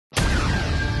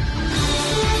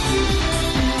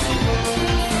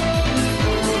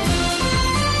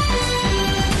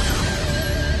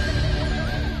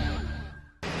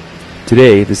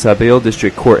Today, the Sabail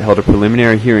District Court held a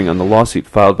preliminary hearing on the lawsuit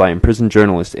filed by imprisoned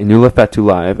journalist Enula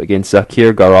Fatullayev against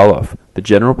Zakir Garalov, the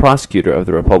General Prosecutor of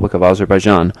the Republic of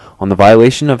Azerbaijan, on the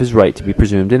violation of his right to be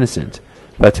presumed innocent.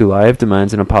 Fatullayev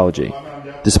demands an apology.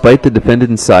 Despite the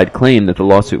defendant's side claim that the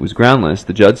lawsuit was groundless,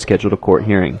 the judge scheduled a court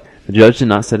hearing. The judge did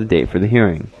not set a date for the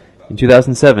hearing. In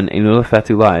 2007, Enula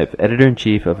Fatullayev,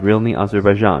 editor-in-chief of Realny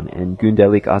Azerbaijan and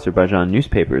Gündelik Azerbaijan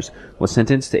newspapers, was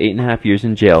sentenced to 8.5 years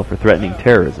in jail for threatening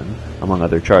terrorism, among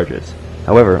other charges.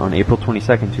 However, on April 22,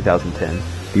 2010,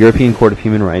 the European Court of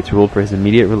Human Rights ruled for his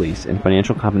immediate release and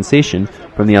financial compensation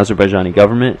from the Azerbaijani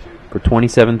government for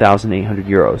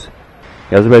 €27,800.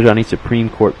 The Azerbaijani Supreme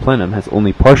Court plenum has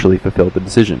only partially fulfilled the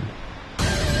decision.